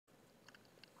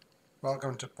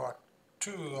Welcome to part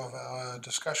 2 of our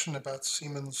discussion about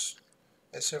Siemens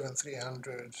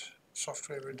S7300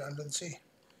 software redundancy.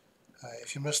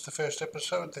 If you missed the first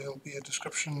episode, there will be a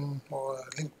description or a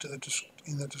link to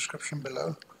in the description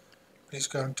below. Please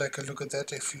go and take a look at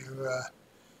that if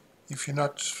you're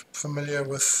not familiar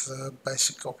with the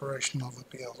basic operation of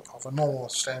a normal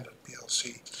standard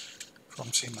PLC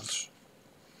from Siemens.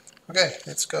 Okay,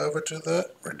 let's go over to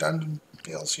the redundant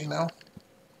PLC now.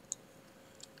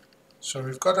 So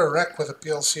we've got a rack with a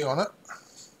PLC on it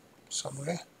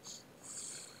somewhere.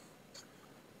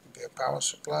 Be a power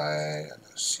supply and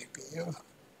a CPU,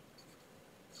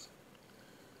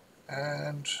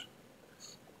 and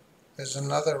there's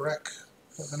another rack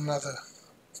with another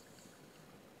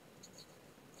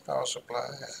power supply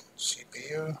and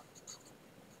CPU.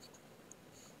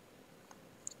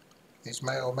 These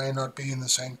may or may not be in the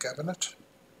same cabinet,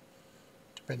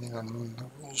 depending on the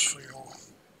rules for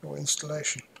your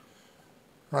installation.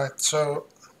 Right, so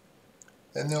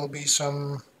then there'll be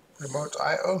some remote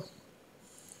I/O,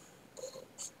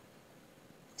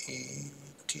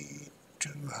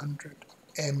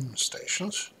 ET200M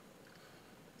stations.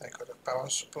 They've got a power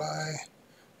supply,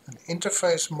 an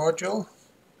interface module,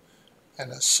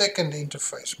 and a second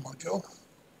interface module,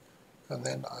 and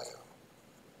then I/O.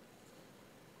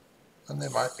 And there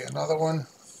might be another one,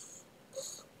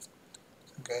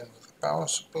 again with a power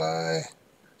supply,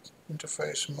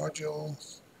 interface module,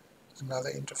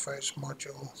 another interface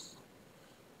module,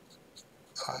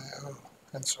 I/O,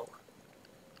 and so on.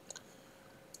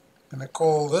 I'm going to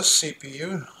call this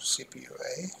CPU, CPU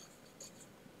A,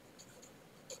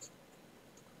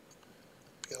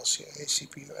 PLC A,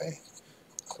 CPU A,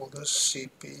 call this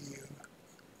CPU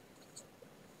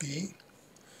B,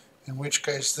 in which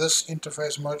case this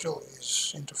interface module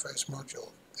is interface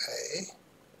module A,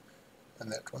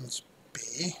 and that one's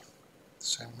B,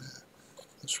 same way.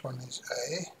 This one is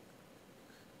A,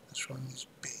 this one is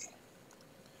B.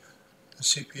 The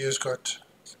CPU's got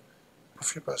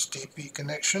Profibus DP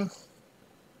connection,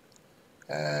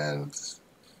 and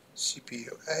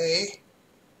CPU A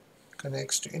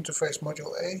connects to interface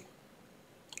module A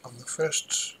on the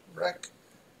first rack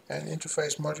and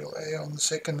interface module A on the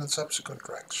second and subsequent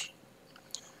racks.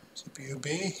 CPU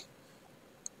B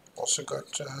also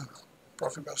got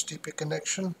Profibus DP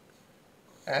connection,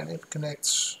 and it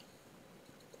connects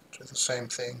to the same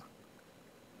thing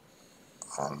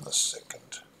on the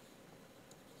second,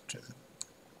 to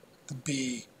the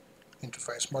B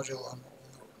interface module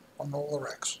on all the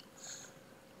racks.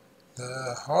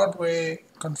 The hardware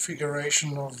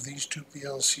configuration of these two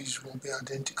PLCs will be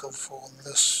identical for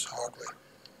this hardware.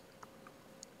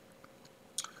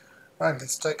 Right,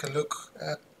 let's take a look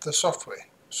at the software.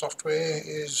 Software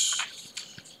is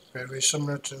very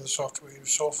similar to the software you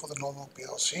saw for the normal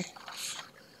PLC.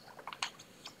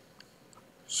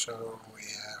 So we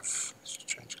have, let's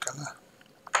change color.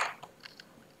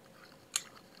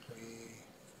 We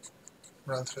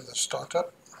run through the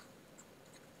startup,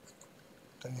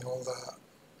 then all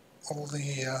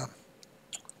the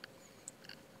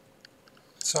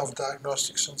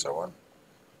self-diagnostics and so on.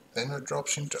 Then it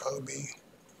drops into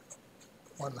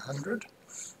OB100,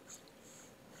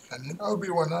 and in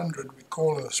OB100 we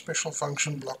call a special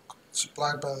function block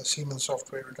supplied by the Siemens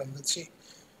software redundancy,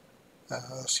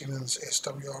 Siemens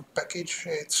SWR package.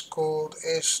 It's called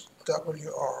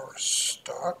SWR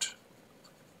start.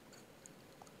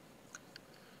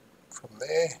 From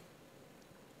there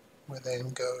we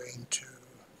then go into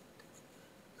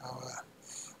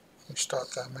we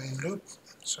start our main loop,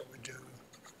 so we do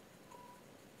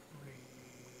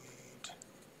read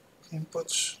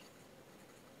inputs,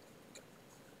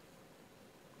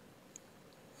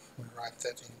 we write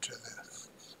that into the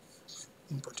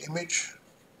input image,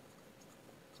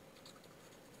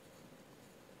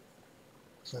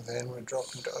 and then we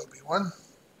drop into OB1,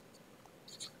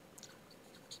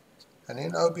 and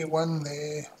in OB1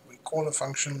 there we call a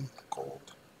function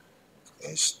called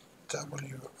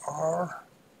SWR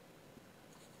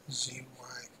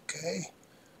ZYK,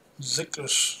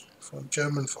 Zyklus for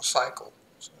German for cycle,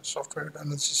 so software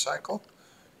redundancy cycle,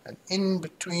 and in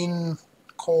between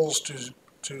calls to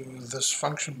this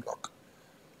function block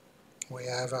we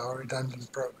have our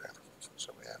redundant program.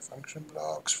 So we have function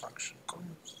blocks, function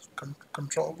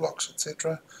control blocks,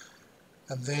 etc.,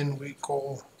 and then we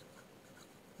call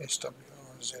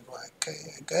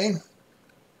SWRZYK again.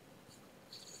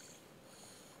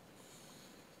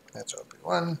 That's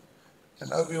OB1,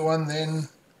 and OB1 then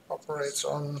operates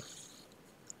on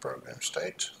program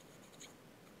state.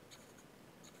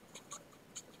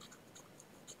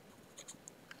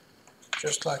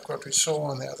 Just like what we saw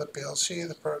on the other PLC,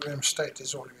 the program state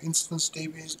is all your instance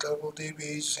DBs, global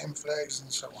DBs, M flags,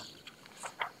 and so on.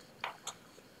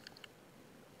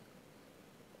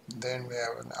 Then we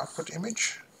have an output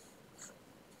image.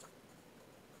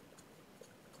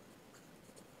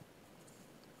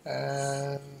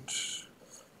 And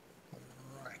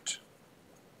write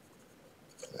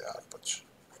the outputs.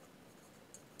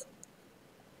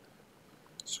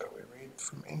 So we read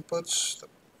from inputs, the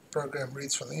program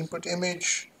reads from the input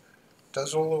image,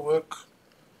 does all the work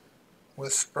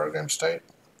with program state,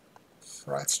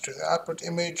 writes to the output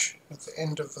image. At the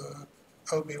end of the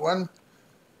OB1,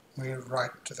 we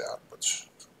write to the outputs.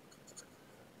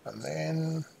 And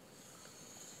then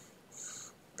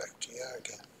back to here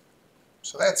again.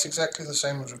 So that's exactly the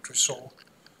same as what we saw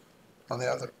on the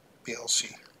other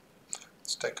PLC.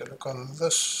 Let's take a look on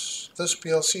this. This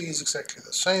PLC is exactly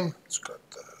the same. It's got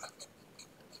the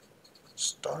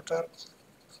startup,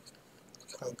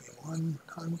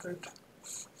 OB100.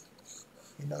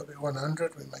 In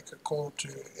OB100 we make a call to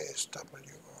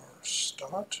SWR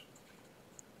start.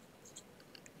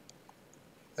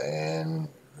 Then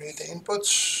we read the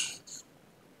inputs.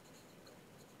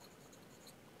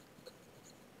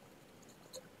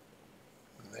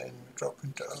 And then we drop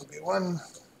into OB1.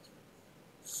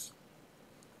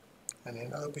 And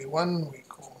in OB1 we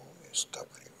call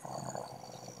SWRZYK.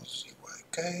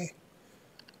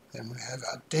 Then we have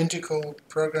identical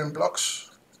program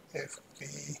blocks,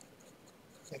 FB,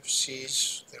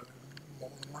 FCs, there are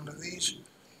more than one of these.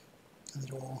 And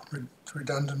your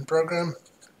redundant program.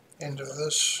 End of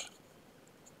this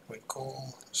we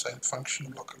call the same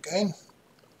function block again.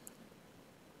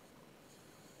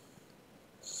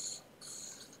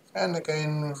 And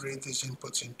again we read these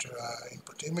inputs into our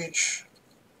input image.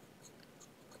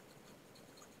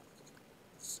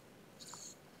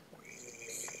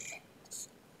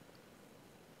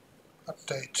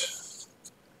 Update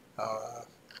our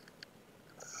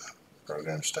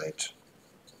program state,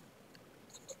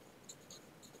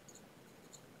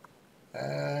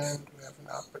 and we have an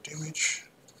output image,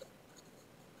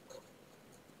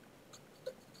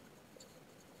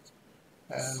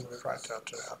 and we write out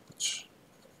the outputs.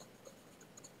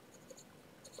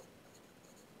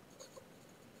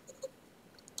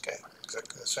 Okay,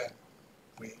 exactly the same.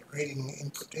 We're reading the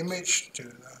input image to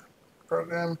the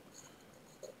program.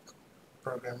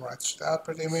 Program writes the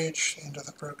output image, end of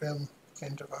the program,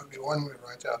 end of OB1, we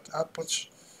write out the outputs,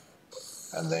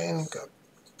 and then go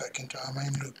back into our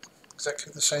main loop.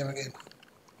 Exactly the same again.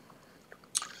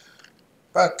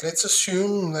 But let's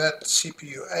assume that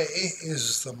CPU A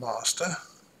is the master,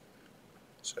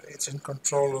 so it's in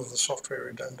control of the software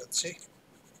redundancy,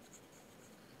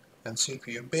 and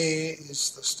CPU B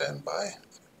is the standby.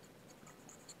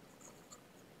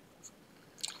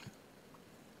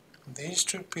 These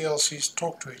two PLCs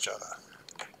talk to each other.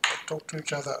 They talk to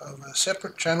each other over a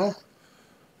separate channel.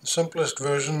 The simplest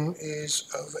version is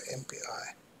over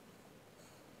MPI.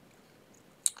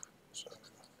 So,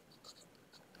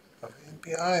 over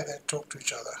MPI they talk to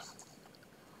each other.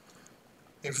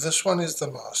 If this one is the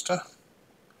master,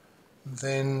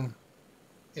 then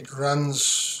it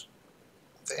runs,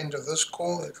 at the end of this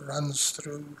call, it runs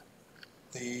through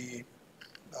the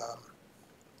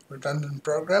redundant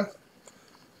program,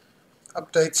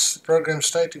 updates the program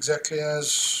state exactly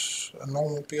as a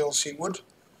normal PLC would,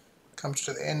 comes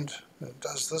to the end and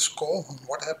does this call. And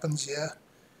what happens here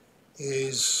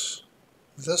is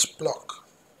this block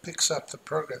picks up the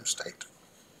program state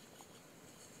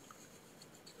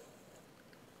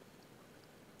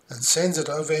and sends it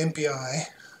over MPI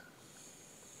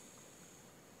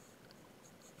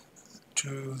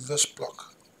to this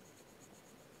block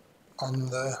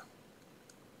on the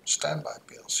standby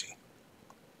PLC.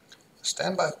 The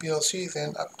standby PLC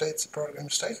then updates the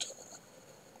program state,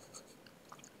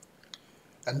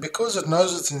 and because it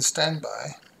knows it's in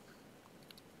standby,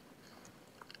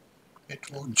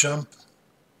 it will jump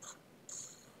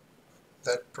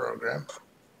that program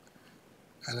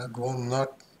and it will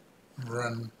not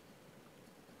run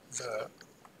the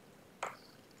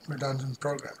redundant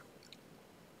program.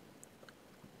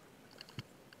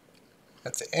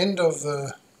 At the end of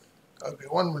the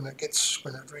OB1, when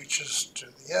it reaches to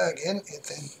the here again, it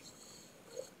then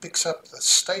picks up the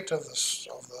state of the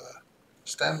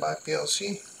standby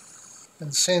PLC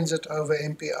and sends it over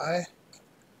MPI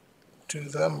to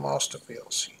the master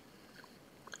PLC.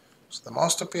 So the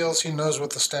master PLC knows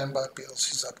what the standby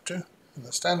PLC is up to, and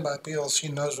the standby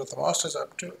PLC knows what the master is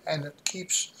up to, and it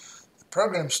keeps the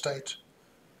program state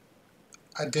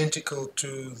identical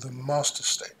to the master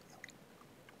state.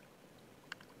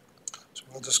 So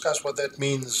we'll discuss what that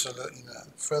means in a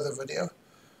further video,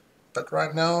 But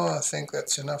right now I think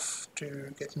that's enough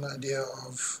to get an idea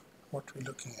of what we're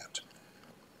looking at.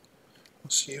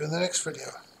 We'll see you in the next video.